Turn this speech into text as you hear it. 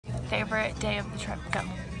favorite day of the trip? Go.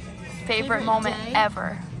 Favorite moment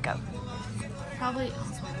ever? Go. Probably,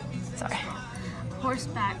 Sorry.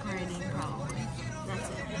 horseback riding, probably. That's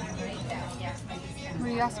it. What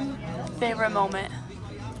are you asking? Favorite moment?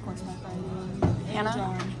 Horseback riding.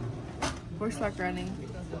 Hannah? Horseback riding.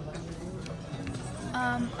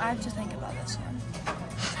 I have to think about this one.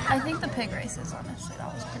 I think the pig races, honestly,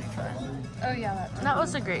 that was pretty fun. Oh yeah, That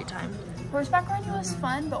was a great time. Horseback riding was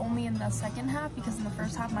fun, but only in the second half, because in the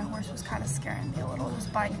first half my horse was kind of scaring me a little. It was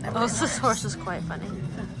biting every This horse is quite funny.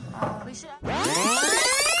 We should.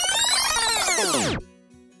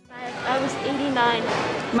 I was 89.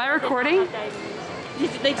 Am I recording?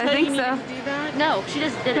 They tell I think you so. to do that? No, she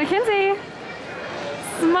just did it. Mackenzie!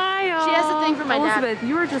 Smile! She has a thing for my dad. Elizabeth,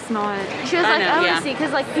 you are just not. She was like, I want yeah. to see,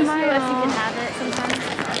 because like PCOS, you can have it sometimes.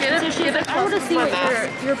 So she's like, I want to see what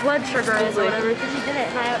your blood sugar is or whatever. So she did it,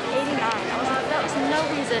 and I have 89. I was like, that was no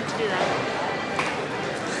reason to do that.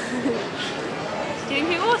 Do you think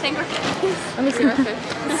people will think we're kids? Let me see.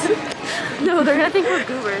 No, they're gonna think we're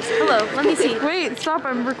goobers. Hello, let me see. Wait, stop,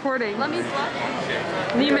 I'm recording. Let me vlog.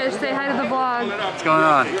 Nimish, say hi to the vlog. What's going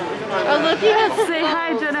on? Oh, look, you have Say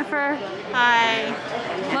hi, Jennifer. Hi.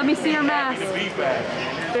 Let me see your mask.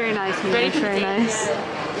 Very nice, Nimish, very nice.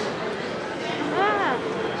 Ah,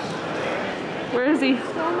 Where is he?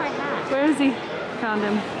 stole my hat. Where is he? Found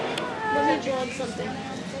him. Let me vlog something.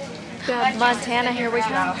 Dad, Montana, here we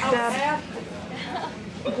come. Dad.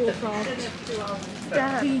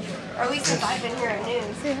 Dad. Or at least if I've been here at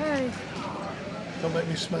noon. Say hi. Don't make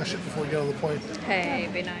me smash it before we get on the plane. Hey,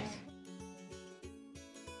 be nice.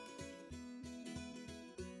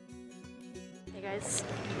 Hey guys.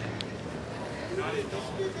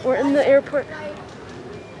 We're in the airport.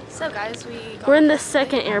 So guys, We're in the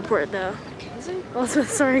second airport though.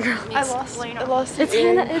 Elizabeth, sorry girl. I lost It's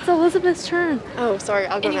Hannah, it's Elizabeth's turn. Oh, sorry,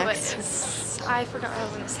 I'll go Anyways, I forgot what I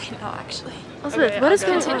was going to say now, actually. Elizabeth, Okay, what I'll is go.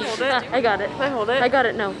 going Can on? you hold it? I got it. Can I hold it? I got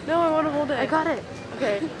it, no. No, I want to hold it. I got it.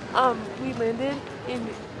 Okay. We landed in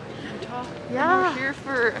Utah. Yeah. And we're here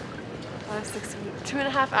for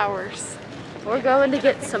 2.5 hours. We're going to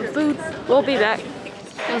get some food. We'll be back.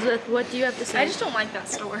 Elizabeth, what do you have to say? I just don't like that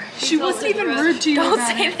store. She wasn't even rude to you. Don't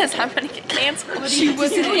say this, I'm going to get canceled. She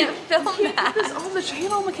wasn't. You can't film that. This on the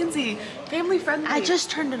channel, Mackenzie. Family friendly. I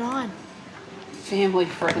just turned it on. Family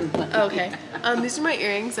friendly. Okay. These are my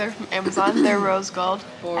earrings. They're from Amazon. They're rose gold.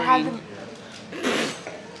 I had them.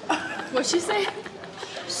 What'd she say?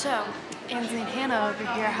 So, Ansley and Hannah over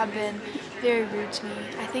here have been very rude to me.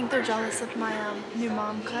 I think they're jealous of my new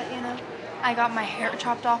mom cut, you know? I got my hair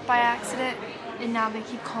chopped off by accident, and now they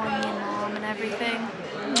keep calling me a mom and everything.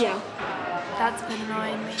 Yeah. That's been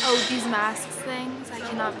annoying me. Oh, these masks things. I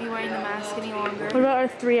cannot be wearing the mask any longer. What about our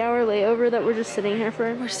 3-hour layover that we're just sitting here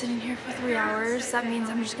for? We're sitting here for 3 hours. That means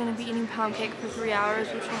I'm just going to be eating pound cake for 3 hours,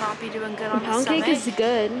 which will not be doing good on the Pound stomach. cake is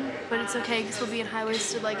good. But it's okay because we'll be in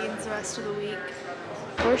high-waisted leggings the rest of the week.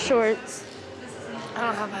 Or shorts. I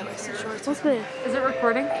don't have high-waisted shorts. What's this? Is it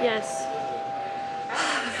recording? Yes.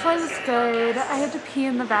 Flight was good. I had to pee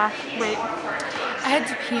in the bath. Wait. I had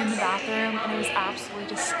to pee in the bathroom and it was absolutely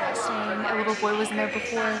disgusting. A little boy was in there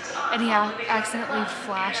before and he accidentally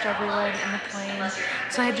flashed everywhere in the plane.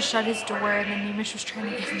 So I had to shut his door and then Nimish was trying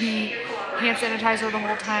to give me hand sanitizer the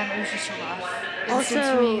whole time. It was just rough. Also,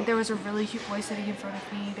 to me, there was a really cute boy sitting in front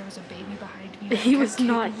of me. There was a baby behind me. He was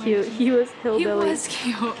not cute. He was hillbilly. He was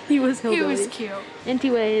cute. He was hillbilly. He was cute.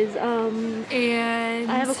 Anyways,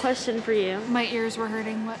 And I have a question for you. my ears were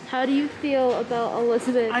hurting. What? How do you feel about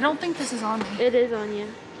Elizabeth? I don't think this is on me. It is on you.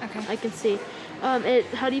 Okay. I can see.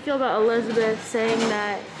 How do you feel about Elizabeth saying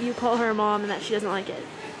that you call her mom and that she doesn't like it?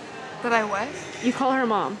 That I what? You call her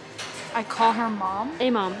mom. I call her mom? A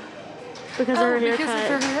mom. Because of her haircut. Because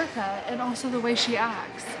of her haircut and also the way she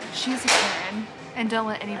acts. She's a Karen, and don't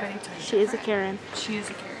let anybody tell you. She is a Karen. She is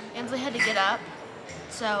a Karen. Ansley had to get up,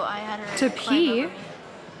 so I had her To climb pee? over me.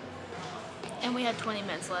 And we had 20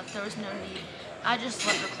 minutes left. There was no need. I just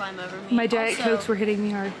let her climb over me. My Diet Also- Cokes were hitting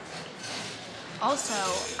me hard. Also,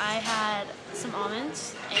 I had some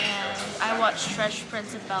almonds, and I watched Fresh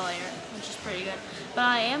Prince of Bel-Air, which is pretty good. But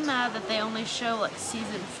I am mad that they only show like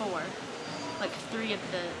season 4, like 3 of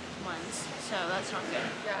the ones. So that's not good.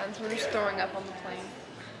 Yeah, and so we're just throwing up on the plane.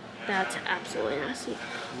 That's absolutely nasty.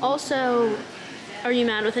 Also, are you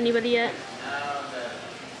mad with anybody yet?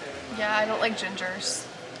 Yeah, I don't like gingers.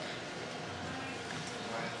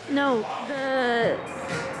 No.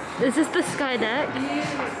 Is this the sky deck?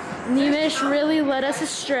 Nimish really led us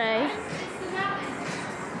astray.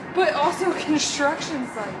 But also construction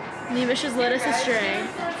site. Nimish has led us astray.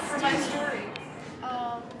 For my story.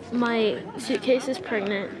 My suitcase is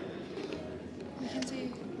pregnant.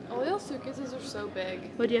 Mackenzie, oil suitcase. suitcases are so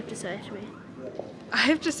big. What do you have to say to me? I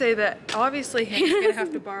have to say that obviously Hannah's gonna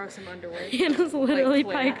have to borrow some underwear. Hannah's literally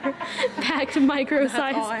packed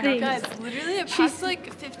micro-sized things. Guys, literally it passed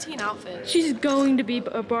like 15 outfits. She's going to be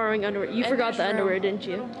borrowing underwear. You forgot the underwear, didn't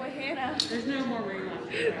you? Boy Hannah. There's no more room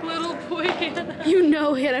left. Little boy Hannah. You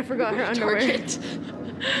know Hannah forgot her underwear.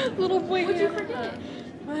 Little boy Hannah. What'd you forget?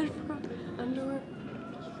 I forgot underwear.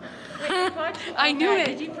 I knew it.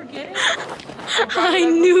 Did you forget it? I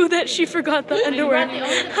knew that she forgot the underwear.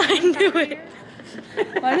 I knew it.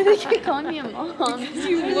 Why do they keep calling me a mom?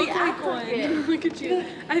 You look like one. Look at you.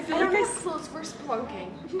 I feel like I clothes for splunking.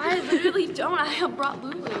 I literally don't. I have brought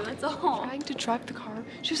Lulu. That's all. Trying to drive the car.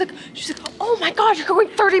 She's like, oh my god, you're going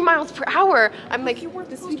 30 miles per hour. I'm like,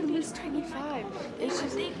 the speed limit is 25. It's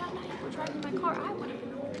just, They got my for driving my car. I wouldn't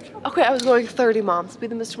even know. okay, I was going 30, Mom. Speed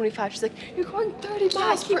limit is 25. She's like, you're going 30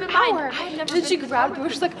 miles per hour. I have never Then she been grabbed me.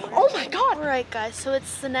 She's like, oh my god. Alright guys, so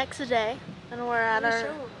it's the next day and we're at our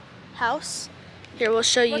house. Here, we'll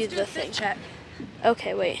show you the thing. check.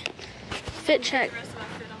 Okay, wait. Fit check.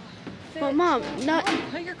 Well, Mom, not.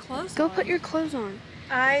 Put your clothes Go put your clothes on.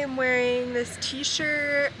 I am wearing this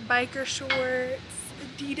t-shirt, biker shorts,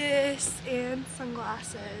 Adidas, and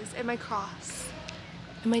sunglasses, and my cross,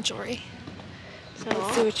 and my jewelry. So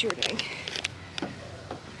Let's see what you were doing.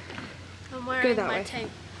 I'm wearing that my way.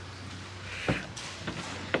 tank.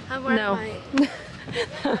 I'm wearing No.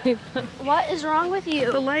 my. What is wrong with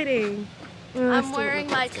you? The lighting. I'm wearing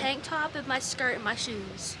my tank top and my skirt and my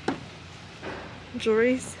shoes.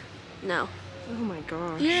 Jewelries. No. Oh my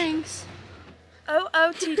gosh. Earrings.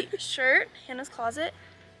 OOTD shirt, Hannah's Closet,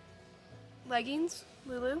 leggings,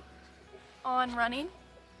 Lulu, on running,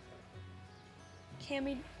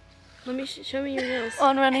 Cami, Let me show me your nails.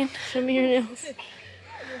 on running, Show me your nails.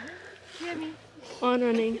 Cami, On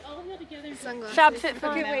running. Sunglasses.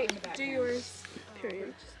 FabFitFun. Okay, wait. Do yours.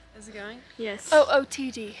 Period. Is it going? Yes.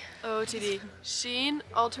 OOTD. OOTD. Shein,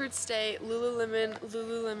 Altered State,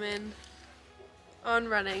 Lululemon, on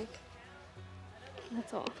running.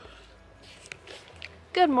 That's all.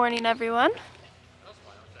 Good morning, everyone.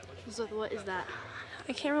 So what is that?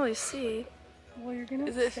 I can't really see.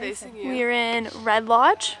 Is it facing you? We are in Red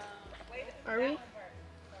Lodge, Are we?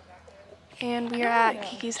 and we are at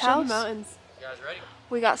Kiki's Show the house. mountains.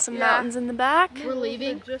 We got some mountains in the back. We're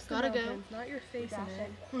leaving. Gotta go. Not your face in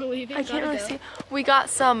it. We're leaving. I can't really see. We got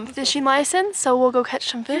some fishing license, so we'll go catch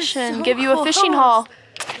some fish and give you a fishing haul.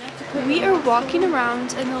 We are walking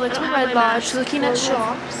around in the Little have Red my Lodge mask. looking at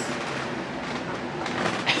shops.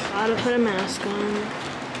 Gotta put a mask on.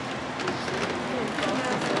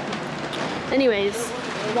 Anyways,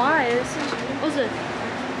 Why? what's it?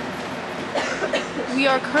 We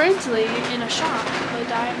are currently in a shop,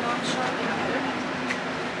 but I am not shopping.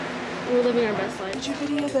 We're living our best life. Did you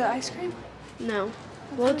video the ice cream? No.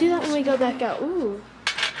 We'll do that when we go back out. Ooh.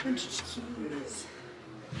 Vintage keys.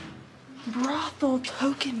 Brothel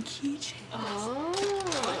token keychain. Oh.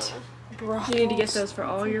 You need to get those for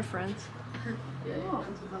all your friends.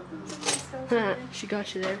 She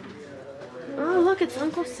got you there. Oh, look, it's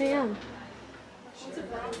Uncle Sam.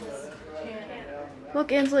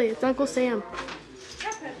 Look, Ansley, it's Uncle Sam.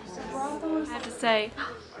 I have to say,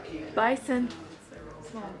 bison.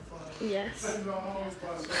 Yes.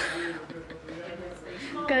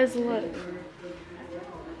 Guys, look.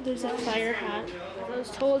 There's a fire hat. I was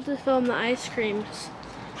told to film the ice creams.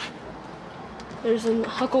 There's some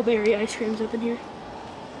Huckleberry ice creams up in here.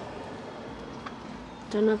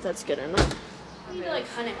 Don't know if that's good or not.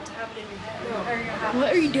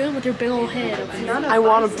 What are you doing with your big old head over here? I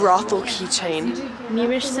want a brothel keychain.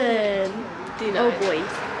 Nimish said, oh boy.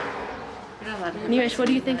 You're not allowed to. Nimish, what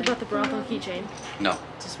do you think about the brothel keychain? No.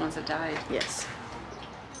 Just ones that died. Yes.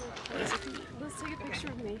 Let's take a picture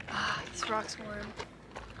of me. This rock's warm.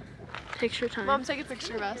 Picture time. Mom, take a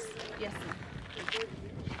picture of us. Yes.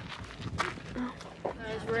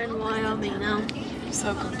 Guys, we're in Wyoming now. I'm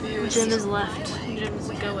so confused. Jim is left. Jim is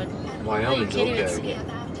going. Wyoming's Can't even okay. see it.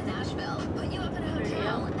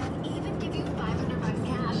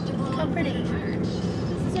 How pretty.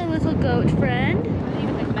 This is our little goat friend.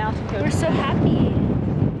 We're so happy.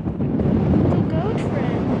 Little goat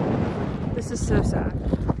friend. This is so sad.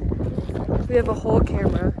 We have a whole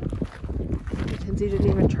camera. Mackenzie didn't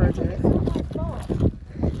even charge it.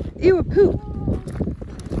 Ew, a poop.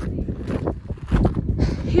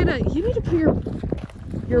 Hannah, you need to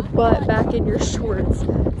put your butt back in your shorts.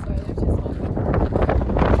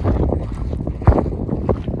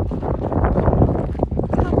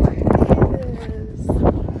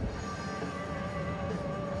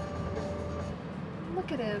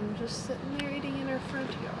 Look at him, just sitting there eating in our front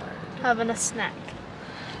yard. Having a snack.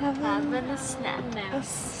 Having a snack. A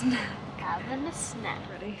snack. having a snack.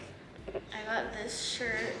 Ready? I got this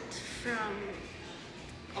shirt from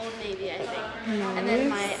Old Navy, I think. And then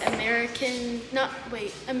my American, the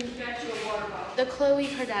Khloe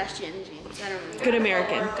Kardashian jeans. I don't remember. Good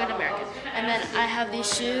American. Good American. And then I have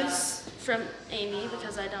these shoes from Amy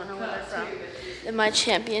because I don't know where they're from. Then my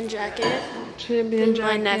Champion jacket. Champion My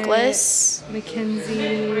jacket. necklace.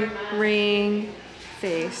 Mackenzie ring.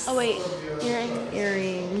 Face. Oh wait, earrings.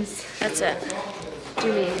 Earrings. That's it.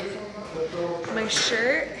 Do me. My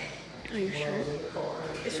shirt Oh, your shirt.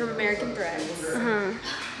 is from American Threads. Uh-huh.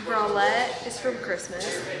 Bralette is from Christmas.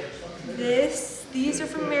 These are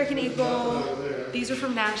from American Eagle. These are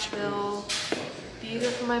from Nashville. These are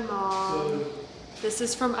from my mom. This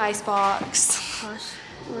is from Icebox. Gosh.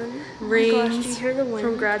 One. Rings Oh my gosh, do you hear the wind?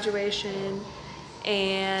 from graduation.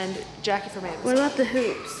 And jacket from Amazon. What about the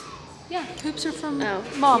hoops? Yeah, hoops are from Oh,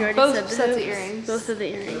 Mom. you already Both said the sets of hoops. earrings. Both of the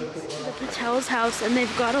earrings. The Patel's house, and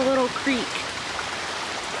they've got a little creek.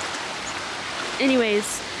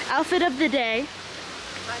 Anyways, outfit of the day.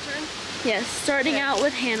 My turn? Yes, starting out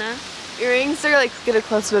with Hannah. Earrings, they're like, get a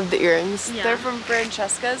close up of the earrings. Yeah. They're from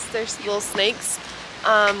Francesca's, they're little snakes.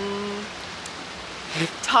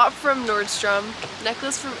 Top from Nordstrom,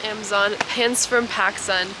 necklace from Amazon, pants from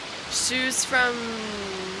PacSun, shoes from,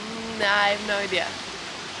 I have no idea.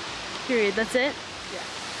 Period. That's it?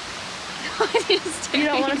 You You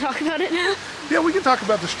don't want to talk about it now? Yeah, we can talk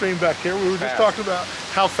about the stream back here. We were just talking about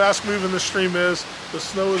how fast moving the stream is. The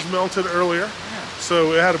snow is melted earlier.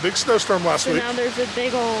 So it had a big snowstorm last So week. now there's a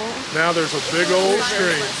big old Now there's a big old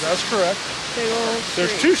stream. That's correct.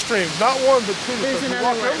 There's two streams, not one, but two. There's If you another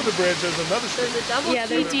walk one. over the bridge, there's another stream. There's a double Yeah,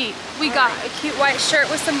 there's- QD. We got a cute white shirt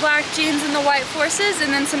with some black jeans and the white forces,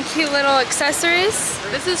 and then some cute little accessories.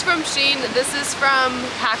 This is from Shein, this is from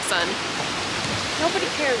PacSun. Nobody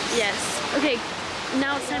cares. Yes. Okay,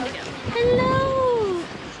 now it's time to go. Hello!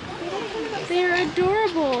 They're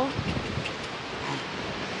adorable.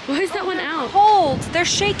 Why is that one out? Cold. They're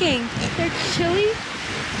shaking. They're chilly?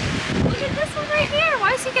 Look at this one right here.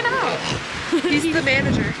 Why is he getting out? He's the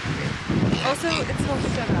manager. Also, it's supposed to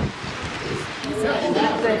shut up.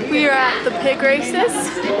 We are at the pig races.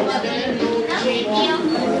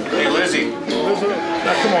 Hey, Lizzie.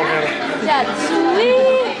 Now, come on, Hannah. That's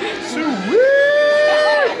sweet.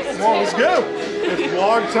 Sweet! Come on, let's go. It's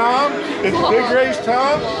vlog time. It's big race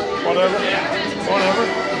time. Whatever. Whatever.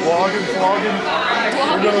 Vlogging, vlogging.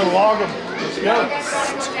 We're gonna log them. Let's go.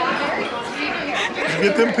 Let's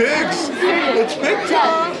get them pigs. It's pig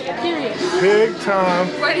time. Pig time.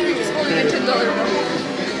 Why did you just hold me a $10 bill?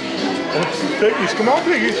 It's piggies. Come on,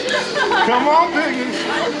 piggies. Come on, piggies. I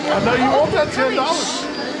know you want that $10.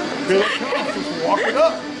 Here it comes. Just walk it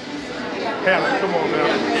up. Hannah, come on now.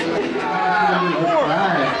 4.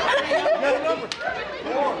 Got a number. 4.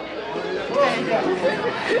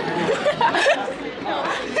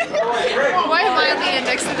 Why am I on the end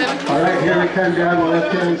next to them? All right, here we come down the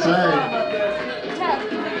left-hand side.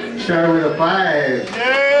 Start with a 5.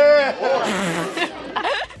 Yeah.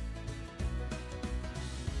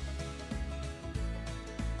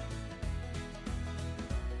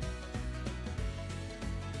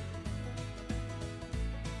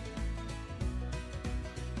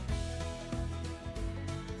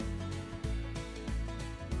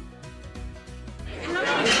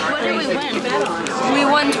 What did we win? We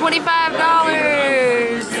won $25.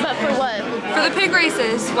 But for what? For the pig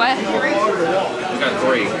races. What? You got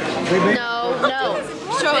 3. No, no.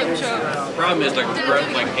 Show him, show him. Problem is, like, we're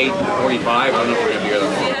at like 8:45. I don't know if we're gonna be here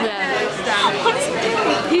that long. Yeah.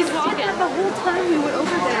 He's walking. The whole time we went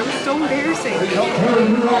over there, it was so embarrassing.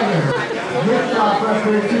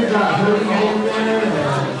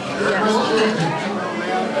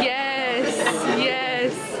 Yes,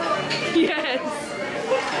 yes, yes.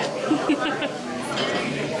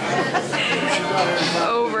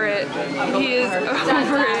 Over it. He is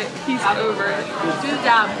over it. He's over it. Do the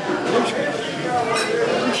dab.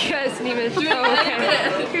 Yes, Neiman. Do it again.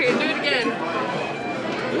 Here, do it again.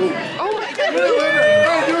 Oh my god.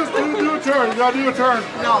 Do a turn. You gotta do a turn.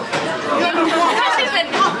 No. You gotta do one.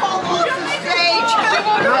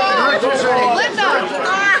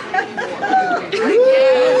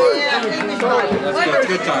 It's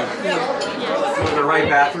good time. We're in the right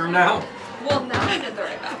bathroom now. Well, now I'm in the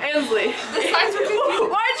right back. Ainsley. The sides were too.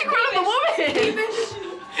 Why did you grab the woman?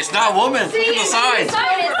 It's not a woman. Look at the sides.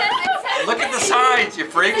 Look at the sides, you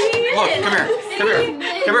freaks. Look, come here. Come here.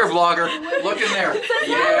 Come here, vlogger. Look in there.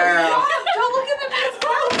 Yeah. Don't look at the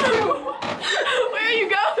bathroom. Where are you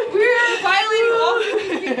going? We're violating all the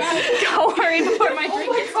Don't worry before my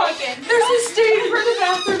drink is taken. There's a stage where the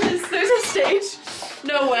bathroom is. There's a stage.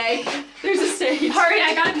 No way. There's a stage. Hurry,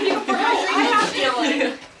 I gotta pee before my drink is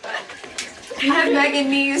taken.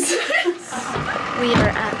 Megan knees. We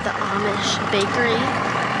are at the Amish bakery.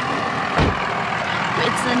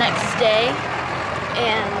 It's the next day,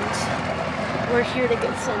 and we're here to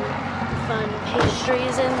get some fun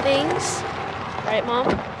pastries and things. Right, Mom?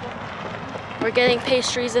 We're getting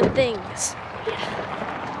pastries and things.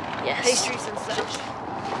 Yeah. Yes. Pastries and such.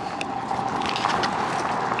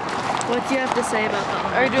 What do you have to say about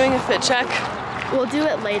that? Are you doing a fit check? We'll do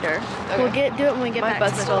it later. Okay. We'll do it when we get back to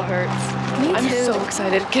the butt still car. hurts. Me I'm too. so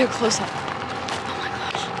excited. Get a close up. Oh my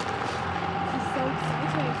gosh. I'm so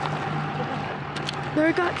excited.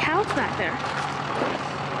 They got cows back there.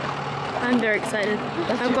 I'm very excited.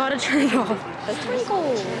 I've got to turn it off.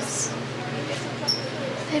 Sprinkles.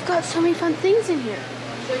 They've got so many fun things in here.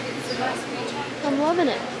 I'm loving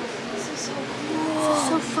it. This is so cool. This is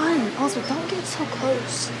so fun. Also, don't get so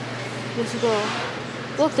close. Let's go.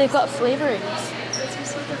 Look, they've got flavorings.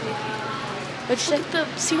 What'd you say? The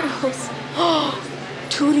cereals.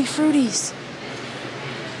 Tutti Fruities.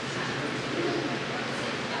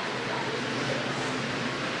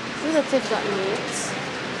 Look at they've got meats.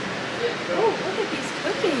 Oh, look at these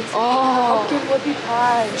cookies. Oh. Pumpkin whoopie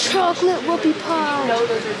pie. Chocolate whoopie pie. No,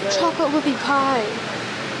 those are good. Chocolate whoopie pie.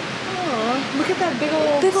 Oh, look at that big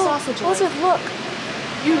old sausage. Elizabeth, look.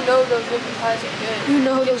 You know those whoopie pies are good. You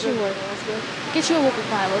know those you are one, good. Elizabeth. Get you a whoopie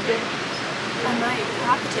pie, Elizabeth. I might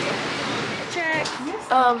have to. Check.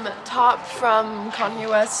 Top from Kanye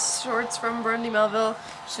West, shorts from Brandy Melville,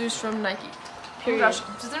 shoes from Nike. Period. Oh gosh,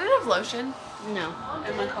 does anyone have lotion? No.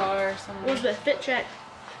 In my car somewhere. Elizabeth, fit check.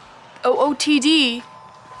 OOTD.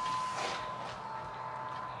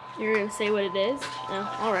 You're gonna say what it is? No.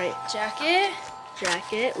 All right. Jacket.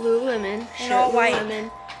 Jacket, Lululemon, shirt, all white.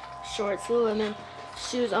 Lululemon, shorts, Lululemon,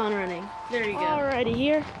 shoes on running. There you go. Alrighty,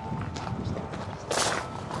 here.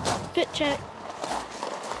 Fit check.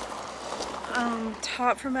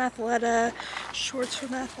 Top from Athleta, shorts from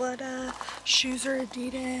Athleta, shoes are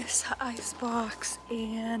Adidas, Icebox,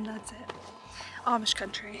 and that's it. Amish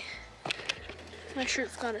country. My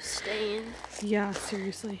shirt's got a stain. Yeah,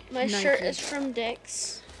 seriously. My shirt is from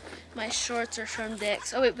Dick's. My shorts are from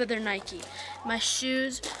Dick's. Oh wait, but they're Nike. My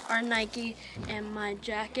shoes are Nike, and my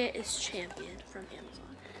jacket is Champion from Amazon.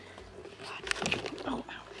 Oh, wow.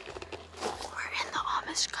 We're in the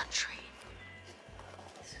Amish country.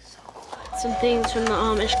 This is so cool. Some things from the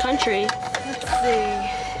Amish country. Let's see.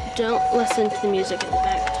 Don't listen to the music in the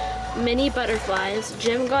back. Mini butterflies.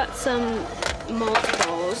 Jim got some malt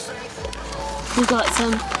balls. We got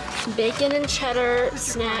some bacon and cheddar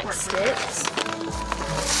snack sticks.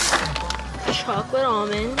 Chocolate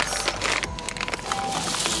almonds.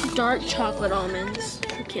 Dark chocolate almonds.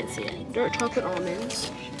 You can't see it. Dark chocolate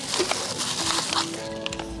almonds.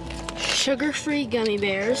 Sugar-free gummy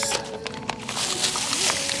bears.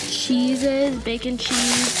 Cheeses, bacon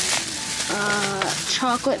cheese,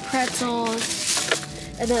 chocolate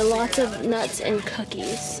pretzels, and then lots of nuts and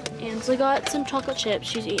cookies. Ansley got some chocolate chips.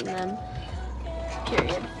 She's eating them.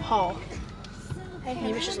 Period. Haul.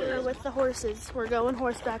 Maybe she's with the horses. We're going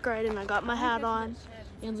horseback riding. I got my hat on.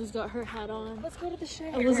 Ansley's got her hat on. Let's go to the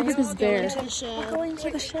shed. Elizabeth is there. To the shed. We're going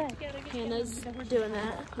to the shed. Hannah's doing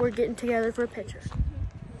that. We're getting together for a picture.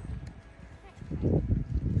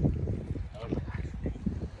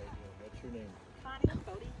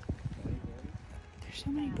 There's so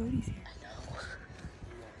many Bodies here. I know.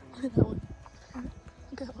 Look at that one.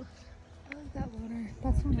 Look at that one. I like that water.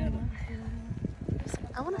 That's one I want.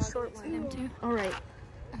 I want a short one. Him too. All right.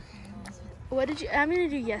 What did you? I'm gonna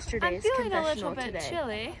do yesterday's I'm feeling a confessional little bit today.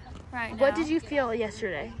 chilly right now. What did you feel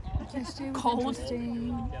yesterday? Yesterday was Cold.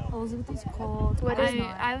 interesting. Elizabeth was cold. What is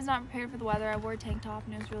not? I was not prepared for the weather. I wore a tank top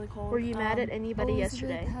and it was really cold. Were you mad at anybody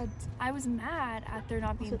Elizabeth yesterday? I was mad at there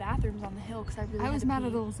not being bathrooms on the hill because I really I had was to mad pee.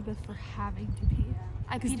 at Elizabeth for having to pee.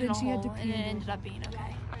 I 'cause peed then in a she had to hole pee and it in ended up being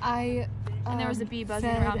okay. I And there was a bee buzzing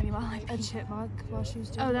fed around me while I a peed. chipmunk while she was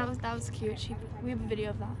doing Oh, that was cute. We have a video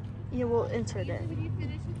of that. Yeah, we'll insert it.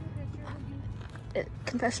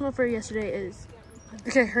 Confessional for yesterday is.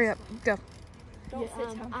 Okay, hurry up. Go.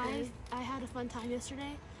 I had a fun time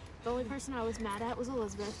yesterday. The only person I was mad at was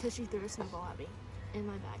Elizabeth because she threw a snowball at me in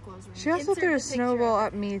my back while I was running. She also threw a snowball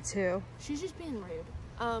at me too. She's just being rude.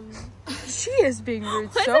 She is being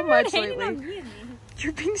rude so much lately. Me?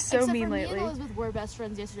 You're being so Except mean for me lately. and Elizabeth were best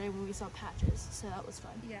friends yesterday when we saw Patches, so that was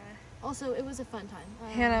fun. Yeah. Also, it was a fun time.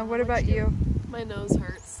 Hannah, what what'd about do? you? My nose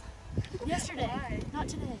hurts. Yesterday, not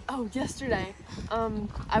today. Oh, yesterday.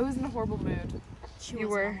 I was in a horrible mood. You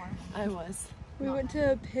were. I was. We went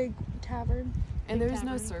to a pig tavern. And there was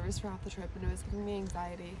no service for half the trip and it was giving me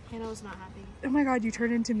anxiety. Hannah was not happy. Oh my god, you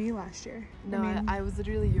turned into me last year. No, I was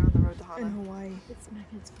literally you on the road to in Hana. Hawaii. It's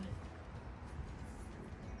Megan's foot.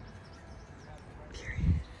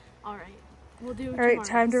 All right. We'll do. All right,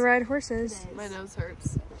 time to ride horses. My nose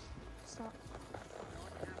hurts. Stop.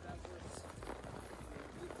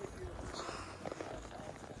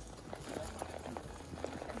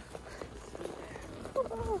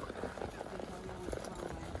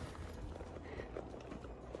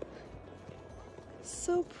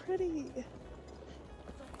 So pretty.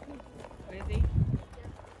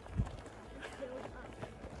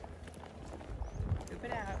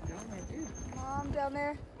 Mom down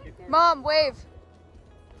there. Mom, wave.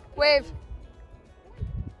 Wave.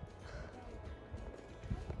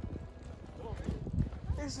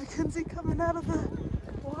 There's Mackenzie coming out of the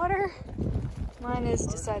water. Mine is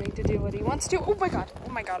deciding to do what he wants to. Oh my god.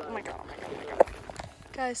 Oh my god. Oh my god. Oh my god. Oh my god.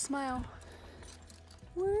 Guys, smile.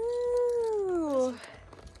 Woo.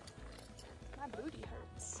 My booty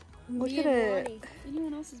hurts. Look at it.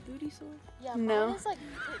 Anyone else's booty sore? Yeah, No. mine is like.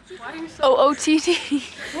 Why are you so Oh,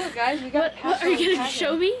 OTD. Look, guys, we got What are you gonna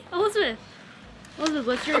show me, Elizabeth? Elizabeth,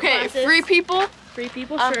 what's your Okay, classes? free people. Free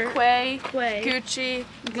people, sure. Quay, Quay. Gucci,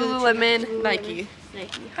 Lululemon, Nike.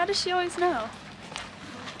 Nike. How does she always know?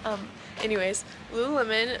 Anyways,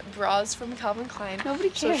 Lululemon, bras from Calvin Klein. Nobody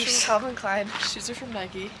Shorts cares. from Calvin Klein. Shoes are from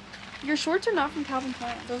Nike. Your shorts are not from Calvin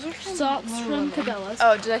Klein. Those are from Socks from Cabela's.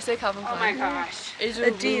 Oh, did I say Calvin Klein? Oh my gosh. These are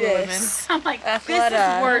Lululemon. Adidas. I'm like,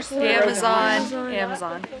 Athleta. worse. Amazon.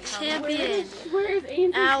 Amazon. Champion. Where's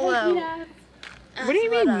Ainsley? Aloe. What do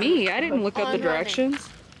you mean me? I didn't look up the directions.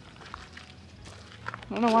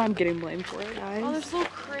 I don't know why I'm getting blamed for it, guys. Oh, they're so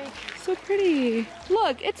crazy. So pretty.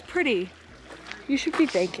 Look, it's pretty. You should be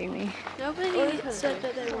thanking me. Nobody said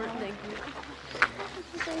that they weren't thinking.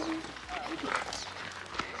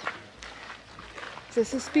 Is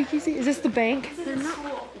this a speakeasy? Is this the bank? They're not.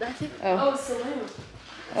 I think. Oh. saloon.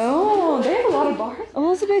 Oh, they have a lot of bars.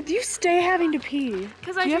 Elizabeth, you stay having to pee.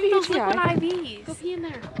 Because Do I you have drink a those liquid UTI? IVs. Go pee in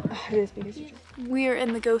there. It is because you We are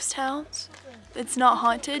in the ghost towns. It's not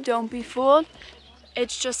haunted, don't be fooled.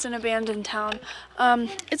 It's just an abandoned town.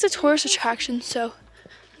 It's a tourist attraction, so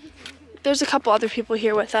there's a couple other people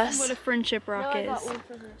here with us. What a friendship rock is.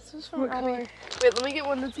 What color? Wait, let me get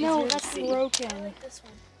one that's easier No, to that's see. broken.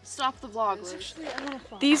 Stop the vlog, Liz.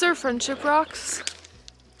 These are friendship rocks.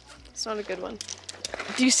 It's not a good one.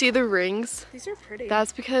 Do you see the rings? These are pretty.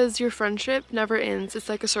 That's because your friendship never ends. It's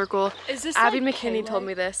like a circle. Is this Abby like McKinney told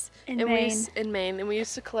me this. In and Maine. in Maine. And we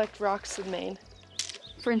used to collect rocks in Maine.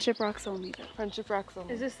 Friendship rocks only. Friendship rocks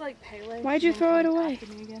only. Is this like Pele? Why'd you throw it away?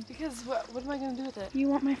 Because what am I going to do with it? You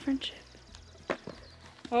want my friendship.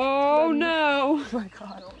 Oh no! Oh my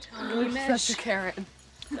god. You're such a Karen.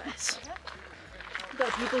 But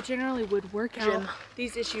people generally would work out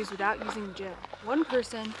these issues without using jail. One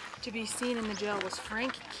person to be seen in the jail was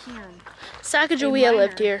Frank Kieran. Sacagawea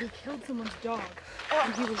lived here. Who killed someone's dog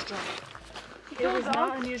when he was drunk. It was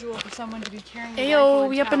not unusual for someone to be carrying a rifle Ayo, in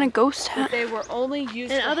we up in a town, ghost town. but they were only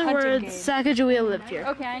used In for other hunting words, game. Sacagawea lived here.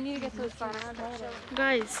 Okay, I need to get those signs.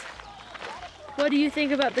 Guys, what do you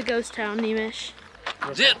think about the ghost town, Nemish?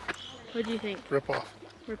 Zit. What do you think? Rip off.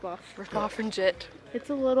 Rip off. Rip off and jit. It's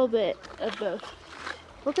a little bit of both.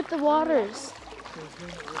 Look at the waters.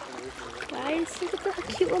 Guys, look at the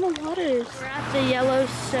cute little waters. We're at the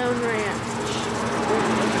Yellowstone Ranch.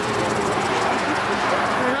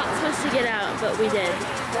 We're not supposed to get out, but we did.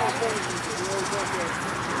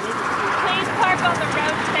 Please park on the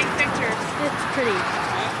road to take pictures. It's pretty.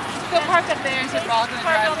 Go park up there and take park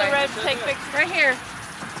on the road to take pictures. Right here.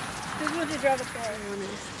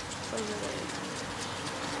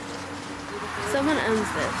 Someone owns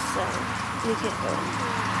this, so we can't go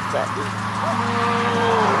in. But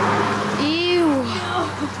ew,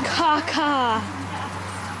 caca.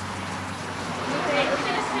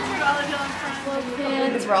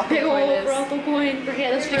 It's brothel Big coin old is. brothel coin for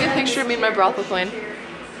Hannah's Take a friends. picture of me and my brothel coin.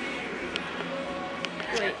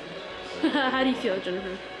 Wait. How do you feel,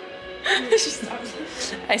 Jennifer?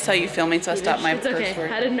 I saw you filming, so I stopped my It's okay. curse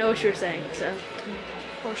word. I didn't know what you were saying, so.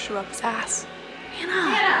 Horseshoe up his ass.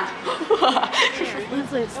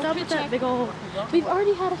 Leslie, stop with that big old. We've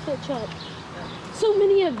already had a fit check. So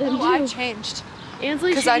many of them. I changed.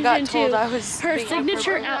 Ansley Because I changed got into told I was her being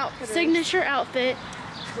signature outfit,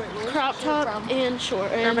 crop top and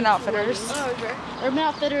short. And Urban Outfitters. Urban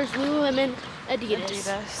Outfitters, Lululemon,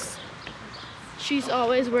 Adidas. She's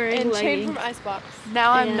always wearing And leggings. chain from Icebox.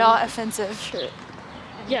 Now I'm And not offensive. Shirt.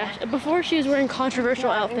 Yeah, before she was wearing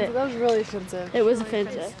controversial outfit. That was really offensive. It was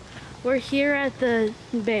offensive. We're here at the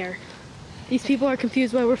Bear. These people are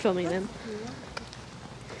confused why we're filming them.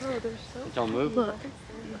 Don't move. Look.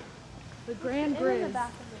 The Grand Bridge.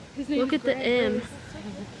 Look at the M.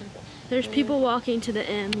 There's people walking to the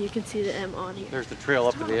M. You can see the M on here. There's the trail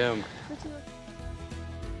up to the M.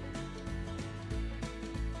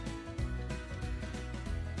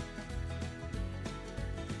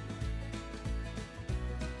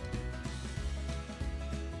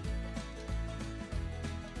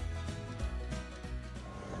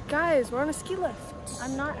 Guys, we're on a ski lift.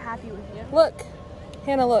 I'm not happy with you. Look.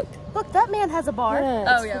 Hannah, look. Look, that man has a bar.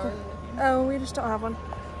 Yeah, Oh, yeah. Oh, we just don't have one.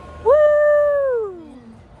 Woo!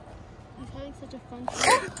 He's having such a fun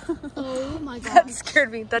time. Oh my god. That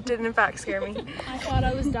scared me. That did in fact scare me. I thought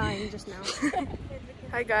I was dying just now.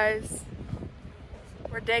 Hi, guys.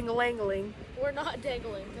 We're dangle-angling. We're not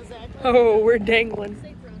dangling because I Oh, we're dangling.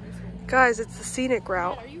 Guys, it's the scenic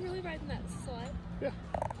route. Dad, are you really riding that sled? Yeah.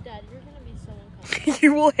 Dad, you're gonna be so uncomfortable.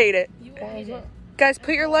 You will hate it. You will hate it. Guys,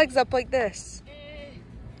 put your legs up like this.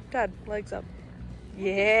 Dad, legs up.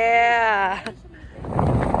 Yeah.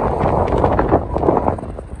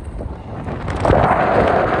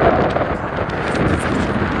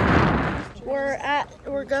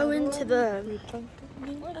 We're going to the.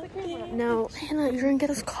 No, Hannah, you're gonna get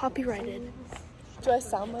us copyrighted. Do I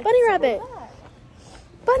sound like Bunny rabbit.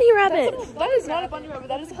 Bunny rabbit. That is not a bunny rabbit.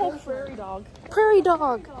 That is a whole prairie dog. Prairie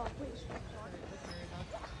dog.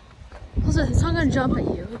 Also, it's not gonna jump at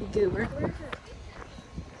you, you goober.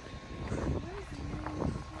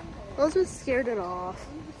 Elizabeth scared it off.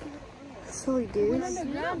 Silly dude.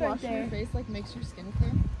 Washing your face like makes your skin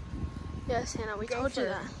clear. Yes, Hannah, we told you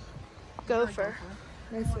that. Gopher.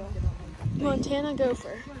 Montana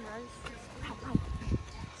gopher.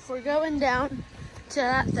 We're going down to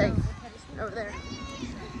that thing over there.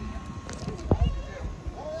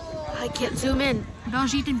 I can't zoom in.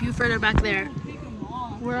 Belgique and Buford are back there.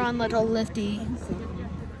 We're on Little Lifty.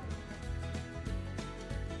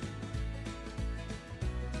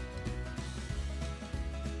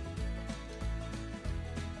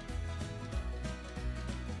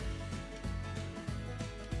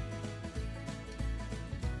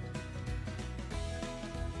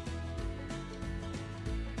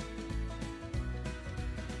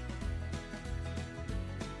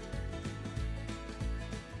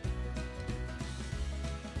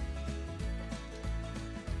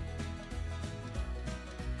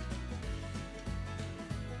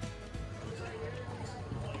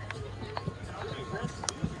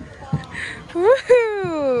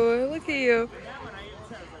 Woohoo! Look at you.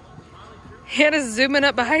 Hannah's zooming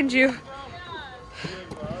up behind you.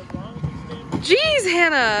 Jeez,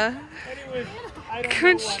 Hannah!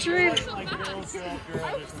 Going straight.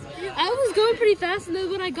 I was going pretty fast, and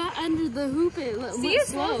then when I got under the hoop, it went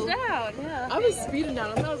slow. down. Yeah. I was speeding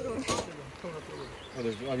down. I was going. Oh,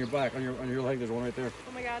 there's on your back, on your leg. There's one right there.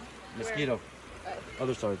 Oh my God. Mosquito.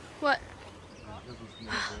 Other side. What?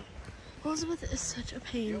 Elizabeth is such a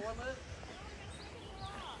pain.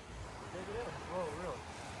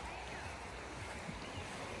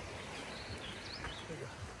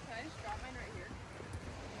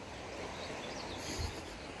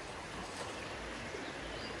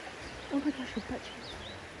 Oh my gosh, her butt cheeks.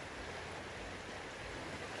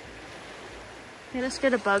 Hannah's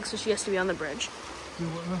scared of bugs, so she has to be on the bridge.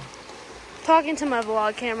 Talking to my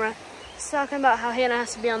vlog camera. It's talking about how Hannah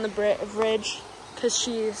has to be on the bridge because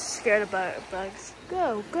she's scared of bugs.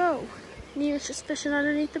 Go, go. Nearest suspicion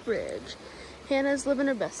underneath the bridge. Hannah's living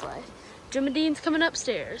her best life. Jimadine's coming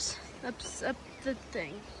upstairs. Up the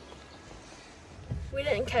thing. We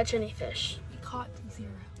didn't catch any fish. We caught 0.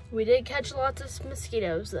 We did catch lots of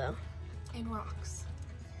mosquitoes though. And rocks.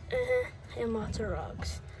 And lots of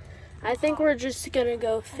rocks. I think we're just gonna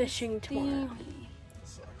go fishing tomorrow.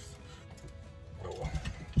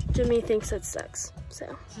 Jimmy thinks it sucks,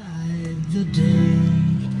 so.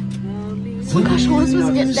 Oh gosh,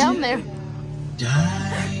 Elizabeth's getting down there.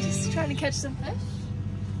 Just trying to catch some fish.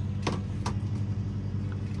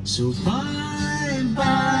 So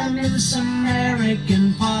bye, Miss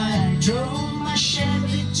American Pie. Drove my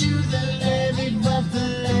Chevy to the levee, but the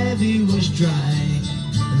levee was dry.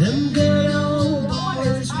 Them good old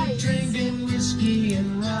boys were drinking whiskey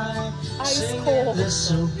and rye. Ice cold.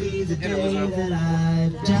 This'll be the day that I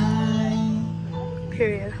die.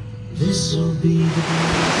 Period. This'll be the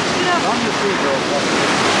day. Good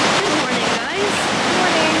morning, guys. Good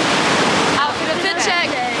morning. Outfit of fit check.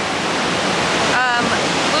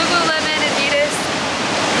 Lululemon, Adidas,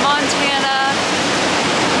 Montana,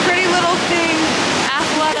 Pretty Little Thing,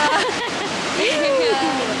 Athleta.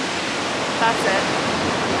 That's it.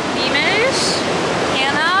 Beamish,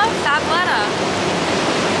 Hannah, Fabletta.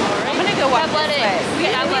 I'm gonna go walk this way.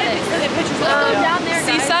 Athletics. Down there, guys.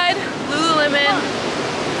 Seaside, Lululemon,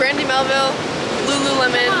 Brandy Melville,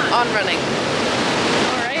 Lululemon on running.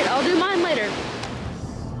 All right, I'll do mine later.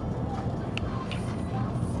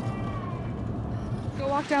 Go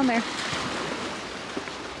walk down there.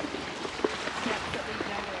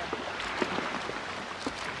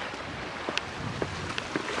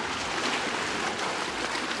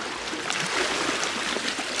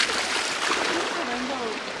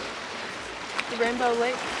 The Rainbow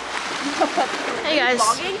Lake. Hey guys,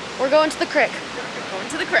 we're going to the creek. Going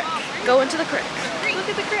to the creek. Go into the creek. Look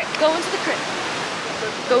at the creek. Go into the creek.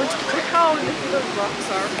 Go into the creek. How those rocks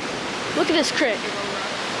are. Look at this creek.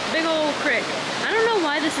 Big old creek. I don't know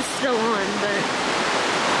why this is still on, but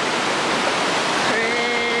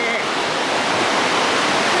creek.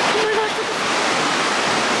 Oh my gosh, look at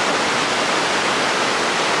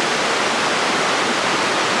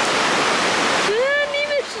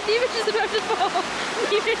Neemish is about to fall.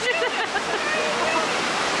 Neemish is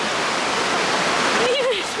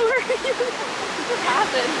Neemish, where are you? What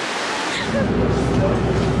happened?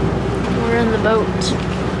 We're in the boat.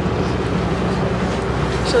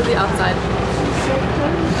 Show the outside.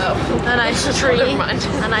 Oh. A nice tree. Never mind.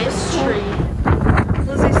 A nice tree.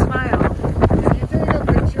 Lizzie, smile. Can you take a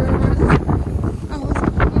picture of us?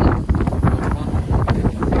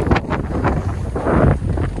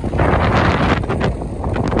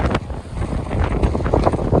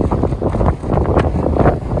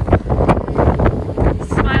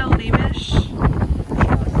 Smile, Neemish.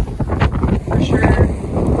 For sure.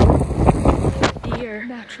 Deer.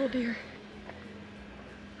 Natural deer.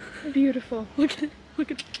 Beautiful. Look at it.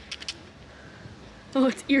 Look at it. Oh,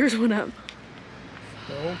 its ears went up.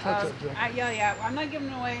 Don't touch that, Joe. Yeah, I'm not giving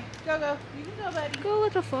it away. Go. You can go, buddy. Go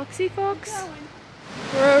like a foxy fox.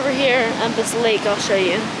 We're over here at this lake. I'll show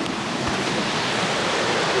you.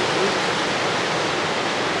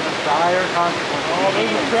 Dire consequence. Oh,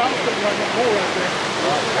 there's a trout sitting right in the hole right there.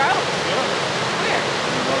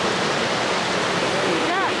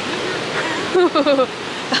 Trout?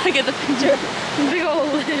 Gotta get the picture. Big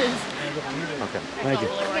old Liz. Okay, thank you.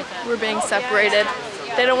 We're being separated.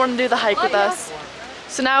 They don't want to do the hike with us.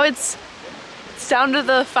 So now it's down to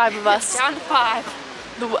the 5 of us. Down to 5.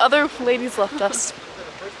 The other ladies left us.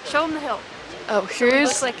 Show them the hill. Oh, here's...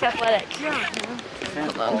 Looks like athletic.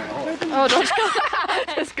 Hold on. Oh, don't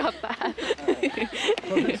just got that.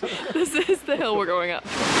 This is the hill we're going up.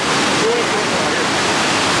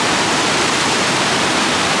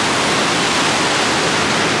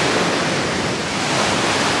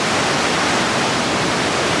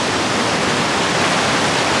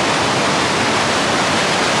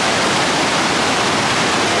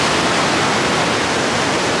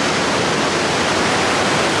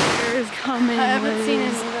 I haven't seen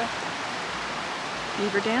Liz. it either.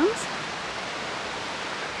 Beaver Dams?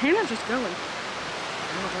 Hannah's just going.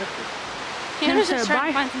 Hannah's said just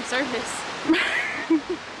trying bye. to find some surface.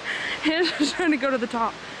 Hannah's just trying to go to the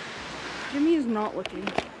top. Jimmy is not looking.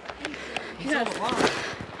 I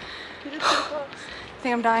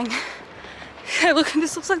think I'm dying. Hey, look,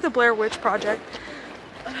 this looks like the Blair Witch Project.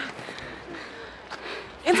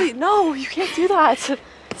 Ansley, no, you can't do that.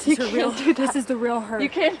 You can't do that. This is the real her. You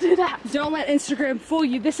can't do that. Don't let Instagram fool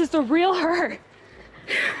you. This is the real her.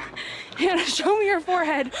 Hannah, show me your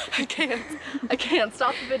forehead. I can't. I can't.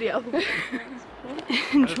 Stop the video.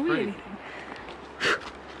 Enjoy it.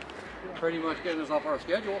 Pretty much getting us off our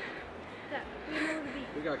schedule.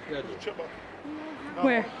 We got scheduled.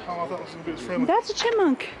 Where? Oh, I thought it was going to be his friend. That's a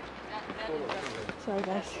chipmunk. Sorry,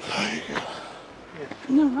 guys.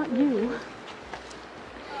 No, not you.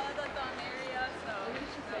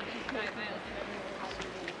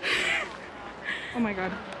 Oh my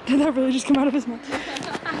god. Did that really just come out of his mouth?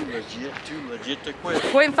 Too legit to quit.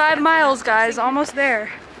 0.5 miles, guys. Almost there.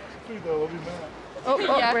 Food though, I'll be mad. Oh,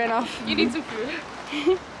 yeah. Ran off. You need some food.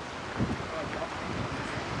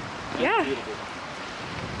 Yeah.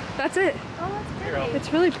 That's it. Oh, that's pretty.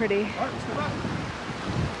 It's really pretty.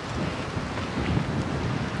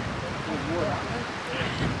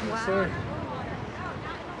 Yes, sir.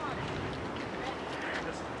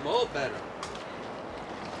 More better.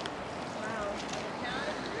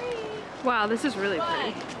 Wow, this is really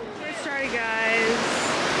pretty. We're started, guys.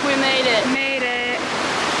 We made it. Made it.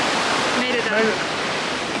 Made it done.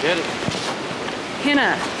 Get it.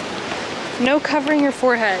 Hannah, no covering your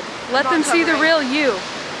forehead. Let them see the real you.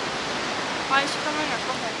 Why is she covering her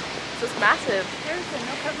forehead? This is massive. Seriously,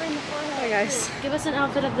 no covering the forehead. Hi, guys. Give us an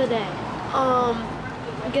outfit of the day.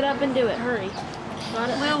 Get up and do it. Hurry. Not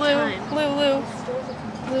at time. Lulu.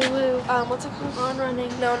 Lulu. What's it called? On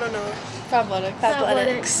running. No. Fabletics.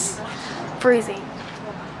 Athletics. Freezing.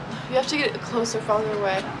 You have to get closer, farther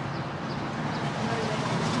away.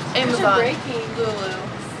 Amazon. Breaking. Lulu.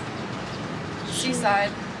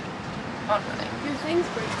 Seaside. On running. Your thing's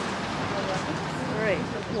breaking. Alright,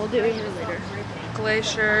 we'll do it here later.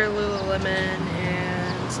 Glacier, Lululemon,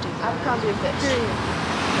 and Stupid. Abercrombie and Fitch.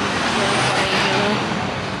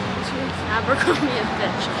 Abercrombie and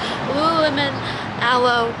Fitch. Lululemon,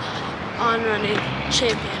 Aloe, On Running,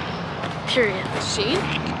 Champion. Period. Shein?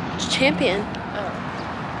 Champion.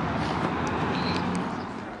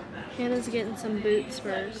 Hannah's getting some boot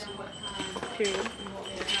spurs. Period.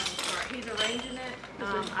 He's arranging it.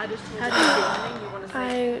 I just told How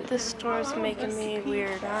do you feel? This store's making me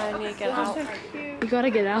weird. I need to get out. You gotta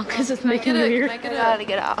get out because it's making me weird. I gotta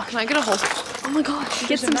get out. Can I get a hold? Oh my gosh.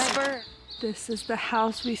 Get some spurs. This is the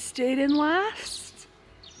house we stayed in last.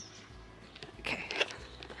 Okay.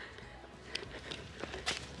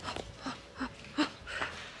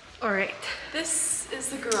 All right. This is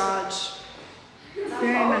the garage.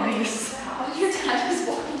 Very nice. Your dad is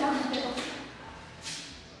walking down the hill.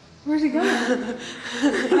 Where's he going?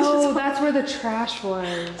 Oh, that's where the trash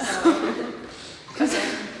was.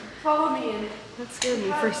 Follow me in. That scared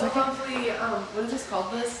me for a second. Lovely, what is this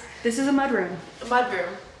called? This is a mudroom. A mud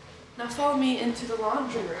room. Now follow me into the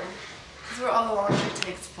laundry room. This is where all the laundry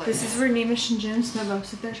takes place. This is where Nemish and Jim spend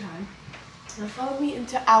most of their time. Now follow me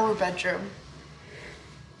into our bedroom.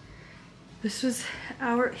 This was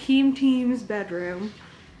our Heme Team's bedroom.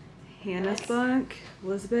 Hannah's bunk,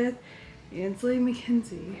 Elizabeth, Ansley,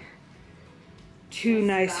 Mackenzie. Two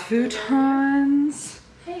nice futons.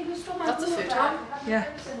 Hey, who stole my That's a blue futon. Yeah.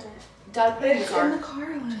 Dad put it in the car. In the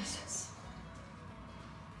car, Liz.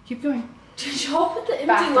 Keep going. Did y'all put the empty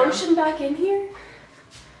Bathroom. lotion back in here?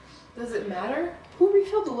 Does it matter? Who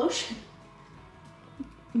refilled the lotion?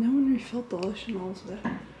 No one refilled the lotion, Elizabeth.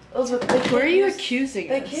 Elizabeth, they can't Where are you use- accusing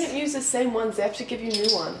They us? can't use the same ones. They have to give you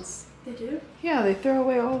new ones. They do? Yeah, they throw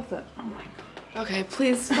away all of them. Oh my god. Okay,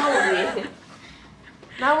 please follow me.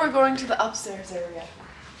 Now we're going to the upstairs area.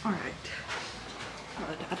 All right.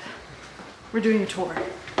 Hello, Dad. We're doing a tour.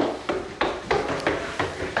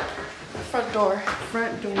 Front door.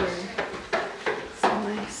 Front door. So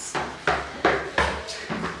nice.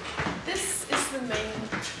 This is the main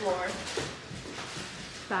floor.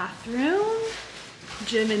 Bathroom.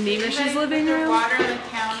 Jim and Nemish's living room. Water on the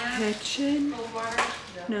counter. Kitchen. Cold water.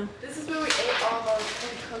 No. This is where we ate all of our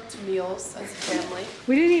pre-cooked meals as a family.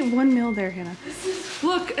 We didn't eat one meal there, Hannah.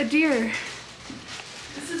 Look, a deer.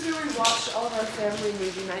 This is where we watched all of our family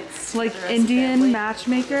movie nights. Like together as a Indian family.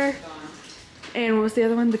 Matchmaker. And what was the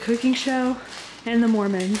other one? The Cooking Show. And the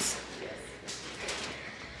Mormons.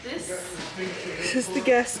 This is the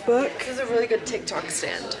guest book. This is a really good TikTok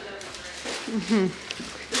stand. Mm-hmm.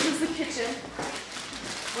 This is the kitchen.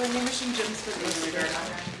 Where Nemish and Jim spent most of their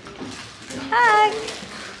time. Hi.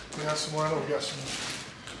 We got some wine, we got some.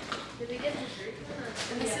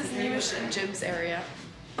 And this is Nemish and Jim's area.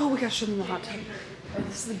 Oh, we gotta show them the hot tub. And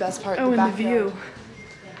this is the best part. Oh, and the backyard. view.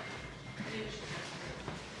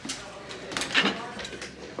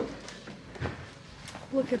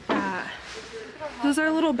 Look at that. This is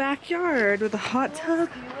our little backyard with a hot tub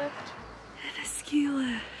and a ski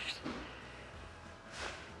lift.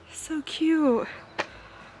 So cute.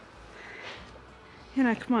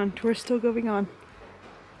 Hannah, come on, we're still going on.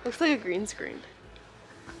 Looks like a green screen.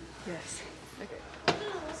 Yes. Okay.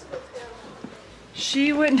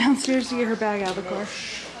 She went downstairs to get her bag out of the car.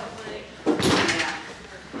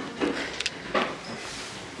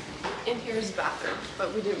 In here is the bathroom,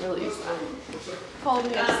 but we didn't really use that. Follow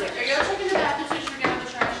me upstairs. Are you gonna check in the bathroom so you can get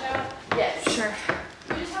the trash out? Yes. Sure.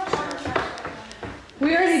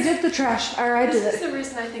 We already did the trash, or I did This is it. the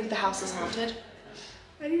reason I think the house is haunted.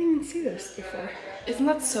 I didn't even see this before. Isn't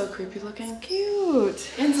that so creepy looking? Cute.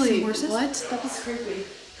 Ansley, Some horses? what? That was creepy.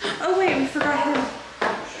 Oh wait, we forgot him.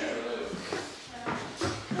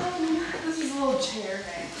 This is a little chair.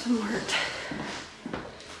 Some art.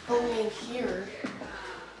 Only in here.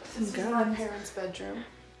 Some This is my guns. parents' bedroom.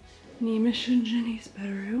 Nemish and Jenny's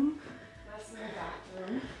bedroom. That's my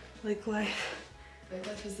bathroom. Like life.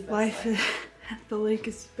 Life is the best Life at the lake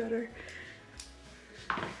is better.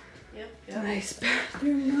 Yep. Nice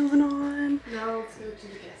bathroom moving on. Now let's go to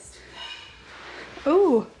the guest.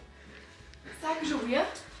 Oh, Sacagawea?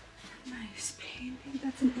 nice painting.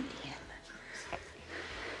 That's an Indian.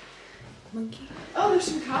 Monkey. Oh, there's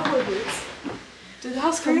some cowboy boots. Did the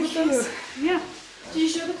house come Pretty with those? cute. Yeah. Did you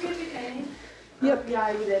show the creepy painting? Yep.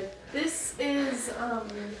 Yeah, you did. This is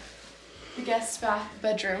the guest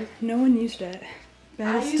bedroom. No one used it.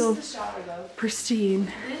 Bed I is used still the shower though. pristine.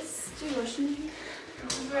 This, do you lotion in here?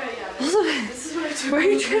 This is where, yeah, Elizabeth, this is where I took why are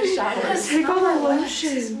you all trying the to showers. take all the This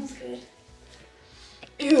lotion? smells good.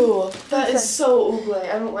 Ew, that is so oogly.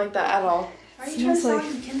 I don't like that at all. Why are you trying to Smells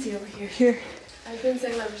sound like- Mackenzie over here? Here. I've been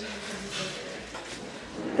saying that ever since Mackenzie's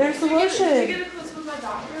over there. There's the Did you lotion. get a close up of my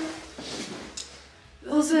bathroom?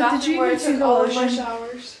 Elizabeth, did you where I even see took the all of my lotion?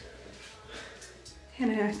 showers?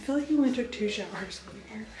 Hannah, I feel like you only took 2 showers over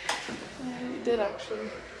here. I did actually.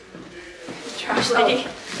 Trash lady.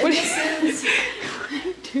 And this is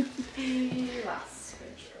the last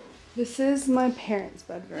bedroom. This is my parents'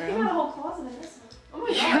 You got a bedroom. whole closet in this one. Oh my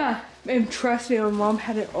god. Yeah, and trust me, my mom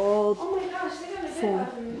had it all Oh my gosh, they got a full.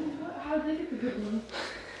 bathroom. How did they get the good one?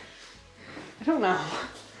 I don't know.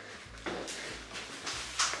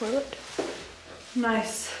 Toilet.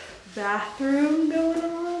 Nice bathroom going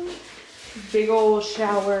on. Big old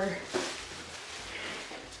shower.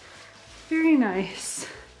 Very nice.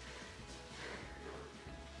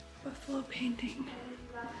 Buffalo painting.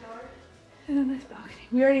 And a nice balcony.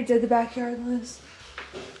 We already did the backyard, Liz.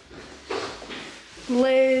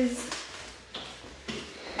 Liz,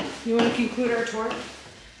 you want to conclude our tour?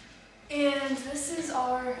 And this is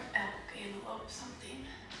our elk, antelope, something.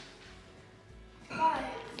 Hi.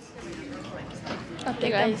 Hey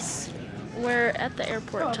guys, we're at the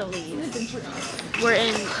airport to leave. We're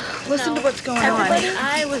in. Listen to what's going on.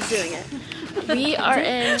 I was doing it. We are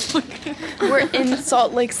in. We're in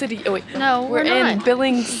Salt Lake City. Oh wait, No, we're not. in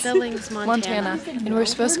Billings, Billings, Montana, and we're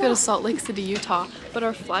supposed to go to Salt Lake City, Utah. But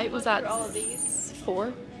our flight was at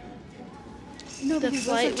 4. No, the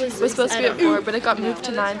flight was. It was supposed to be at 4, but it got moved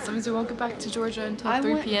to 9, so that means we won't get back to Georgia until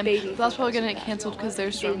 3 p.m. But that's probably gonna get canceled because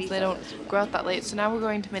there's storms. They don't go out that late. So now we're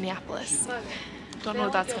going to Minneapolis. Don't know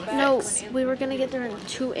what that's gonna fix. No, we were gonna get there at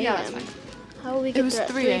 2 a.m. Yeah, that's fine. How will we get It was there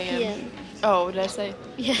at 3 3 a.m. p.m.? Oh, what did I say?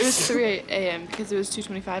 Yes. It was 3 a.m. because it was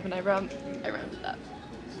 2:25 and I rounded that.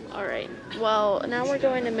 All right. Well, now we're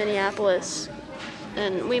going to Minneapolis,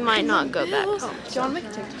 and we might not go back home. Do you want to make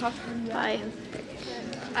a TikTok? Bye.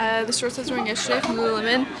 The shorts I was wearing yesterday from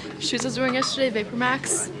Lululemon. Shoes I was wearing yesterday, Vapor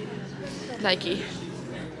Max. Nike.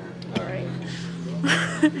 All right.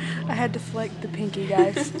 I had to flick the pinky,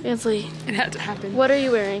 guys. Ansley, It had to happen. what are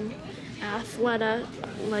you wearing? Athleta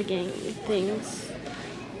legging things,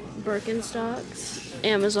 Birkenstocks,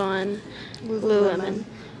 Amazon, Lululemon.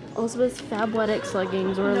 Elizabeth's Fabletics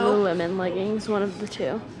leggings or Lululemon leggings, one of the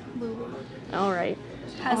two. All right.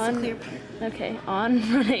 Has on, the clear part. Okay, on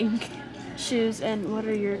running shoes, and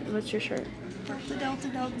what's your shirt? Delta.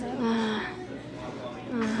 Delta.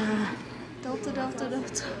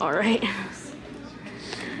 All right.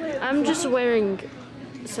 I'm just wearing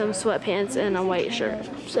some sweatpants and a white shirt,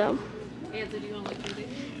 so.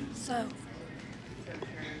 So,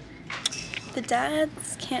 the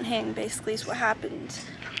dads can't hang, basically, is what happened.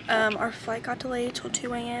 Our flight got delayed till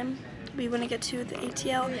 2 a.m. We want to get to the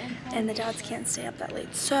ATL, and the dads can't stay up that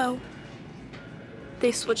late. So,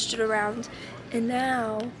 they switched it around, and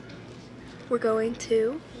now we're going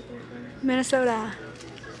to Minnesota.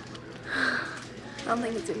 I don't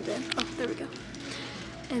think it's zoomed in. Oh, there we go.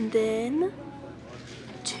 And then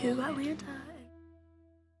to Atlanta.